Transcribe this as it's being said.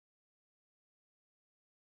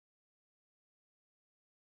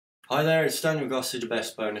Hi there, it's Daniel Gossage of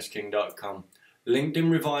bestbonusking.com. LinkedIn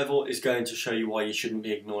Revival is going to show you why you shouldn't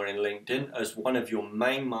be ignoring LinkedIn as one of your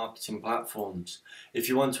main marketing platforms. If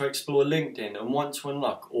you want to explore LinkedIn and want to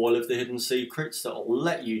unlock all of the hidden secrets that will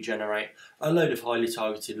let you generate a load of highly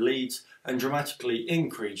targeted leads and dramatically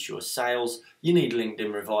increase your sales, you need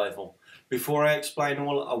LinkedIn Revival. Before I explain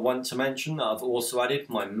all, I want to mention that I've also added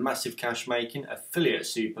my massive cash making affiliate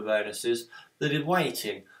super bonuses that are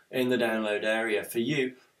waiting in the download area for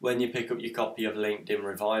you when you pick up your copy of LinkedIn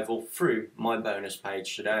Revival through my bonus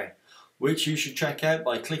page today, which you should check out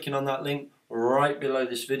by clicking on that link right below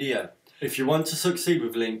this video. If you want to succeed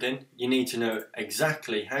with LinkedIn, you need to know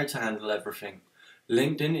exactly how to handle everything.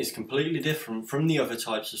 LinkedIn is completely different from the other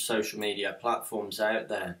types of social media platforms out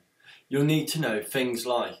there. You'll need to know things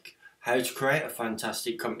like how to create a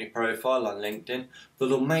fantastic company profile on LinkedIn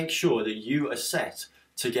that'll make sure that you are set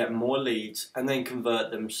to get more leads and then convert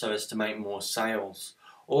them so as to make more sales.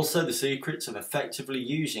 Also, the secrets of effectively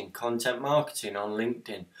using content marketing on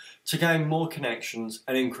LinkedIn to gain more connections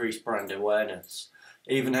and increase brand awareness.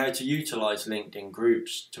 Even how to utilize LinkedIn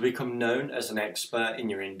groups to become known as an expert in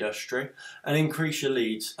your industry and increase your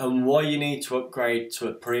leads, and why you need to upgrade to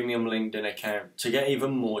a premium LinkedIn account to get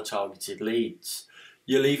even more targeted leads.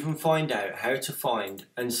 You'll even find out how to find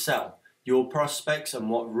and sell your prospects and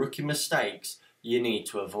what rookie mistakes you need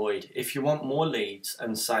to avoid if you want more leads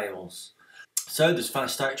and sales. So there's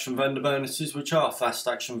fast action vendor bonuses, which are fast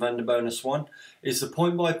action vendor bonus 1 is the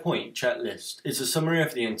point-by-point checklist. It's a summary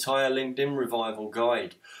of the entire LinkedIn Revival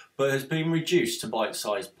guide, but has been reduced to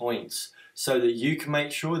bite-sized points so that you can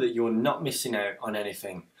make sure that you're not missing out on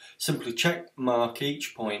anything. Simply check mark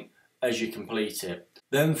each point as you complete it.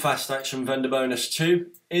 Then fast action vendor bonus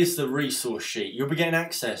 2 is the resource sheet. You'll be getting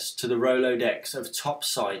access to the rolodex of top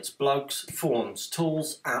sites, blogs, forms,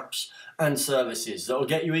 tools, apps and services that will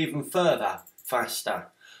get you even further faster.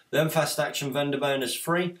 Then fast action vendor bonus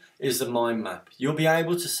 3 is the MindMap. You'll be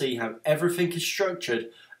able to see how everything is structured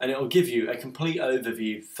and it will give you a complete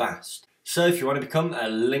overview fast. So if you want to become a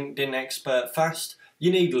LinkedIn expert fast,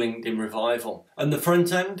 you need LinkedIn Revival. And the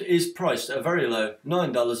front end is priced at a very low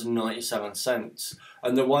 $9.97.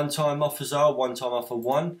 And the one-time offers are, one-time offer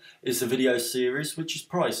 1 is the video series, which is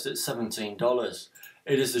priced at $17.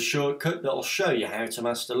 It is the shortcut that will show you how to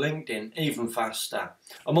master LinkedIn even faster.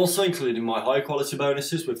 I'm also including my high quality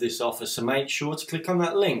bonuses with this offer, so make sure to click on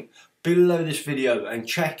that link below this video and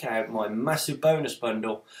check out my massive bonus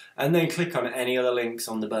bundle, and then click on any other links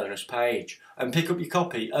on the bonus page and pick up your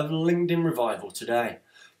copy of LinkedIn Revival today.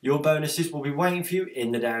 Your bonuses will be waiting for you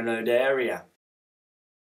in the download area.